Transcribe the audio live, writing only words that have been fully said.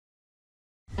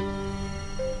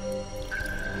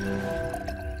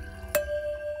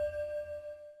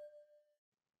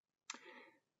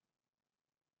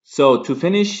So to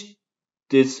finish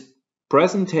this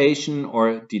presentation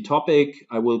or the topic,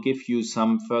 I will give you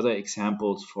some further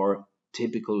examples for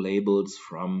typical labels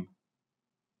from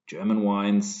German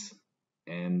wines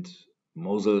and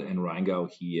Mosel and Rheingau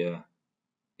here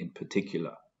in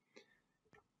particular.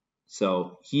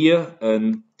 So here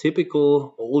a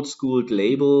typical old school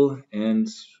label and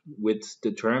with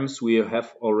the terms we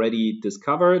have already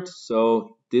discovered.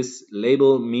 So this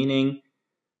label meaning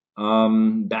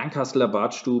Bernkasteler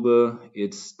Badstube,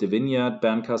 it's the vineyard.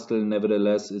 Bernkastel,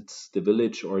 nevertheless, it's the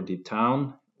village or the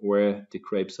town where the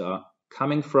grapes are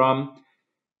coming from.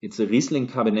 It's a Riesling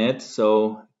Cabernet,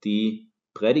 so the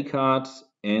predicate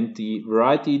and the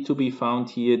variety to be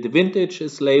found here. The vintage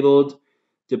is labeled,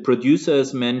 the producer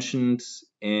is mentioned,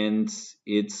 and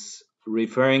it's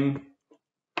referring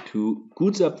to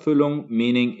Gutsabfüllung,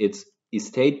 meaning it's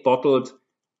estate bottled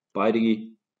by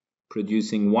the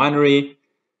producing winery.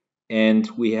 And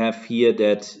we have here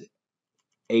that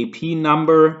AP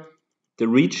number. The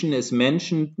region is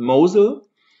mentioned, Mosel.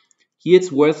 Here it's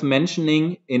worth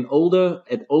mentioning at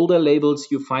older labels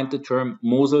you find the term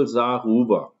Mosel Saar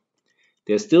Ruwer.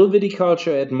 There's still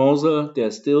viticulture at Mosel,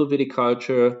 there's still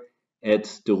viticulture at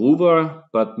the Ruwer,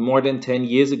 but more than 10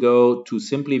 years ago, to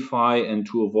simplify and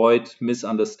to avoid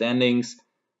misunderstandings,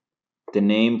 the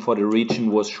name for the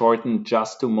region was shortened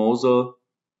just to Mosel.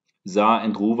 Saar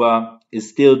and Ruwer is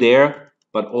still there,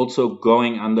 but also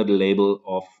going under the label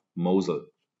of Mosel.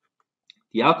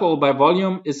 The alcohol by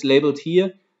volume is labeled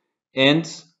here, and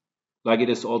like it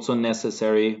is also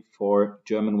necessary for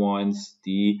German wines,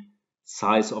 the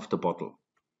size of the bottle.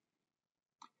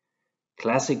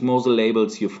 Classic Mosel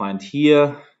labels you find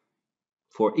here.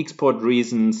 For export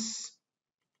reasons,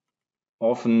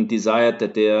 often desired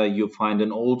that there you find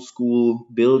an old school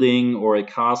building or a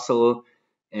castle.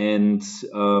 And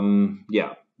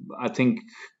yeah, I think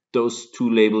those two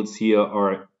labels here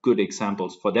are good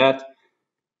examples for that.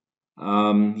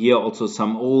 Here also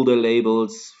some older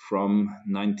labels from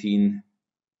 1980s,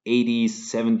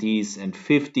 70s and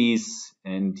 50s.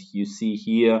 And you see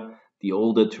here the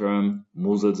older term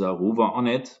Mosel Saar Ruwer on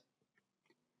it.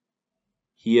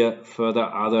 Here further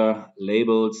other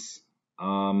labels.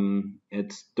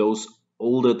 At those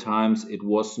older times it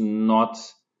was not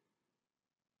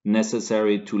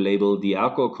necessary to label the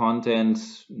alcohol content.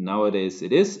 Nowadays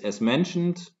it is, as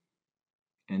mentioned.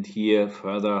 And here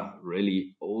further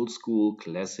really old school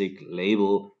classic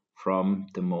label from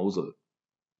the Mosel.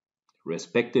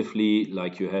 Respectively,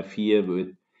 like you have here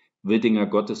with Wittinger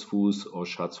Gottesfuß or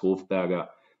Schatz Hofberger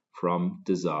from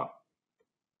the Saar.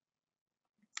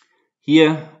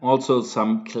 Here also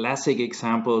some classic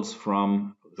examples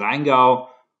from Rheingau,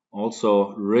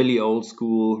 also really old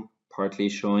school, partly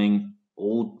showing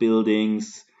old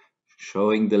buildings,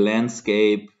 showing the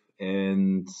landscape,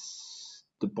 and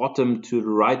the bottom to the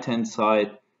right hand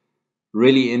side,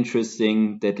 really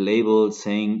interesting, that label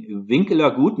saying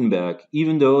Winkeler Gutenberg,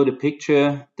 even though the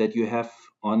picture that you have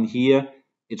on here,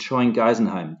 it's showing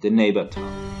Geisenheim, the neighbor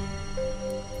town.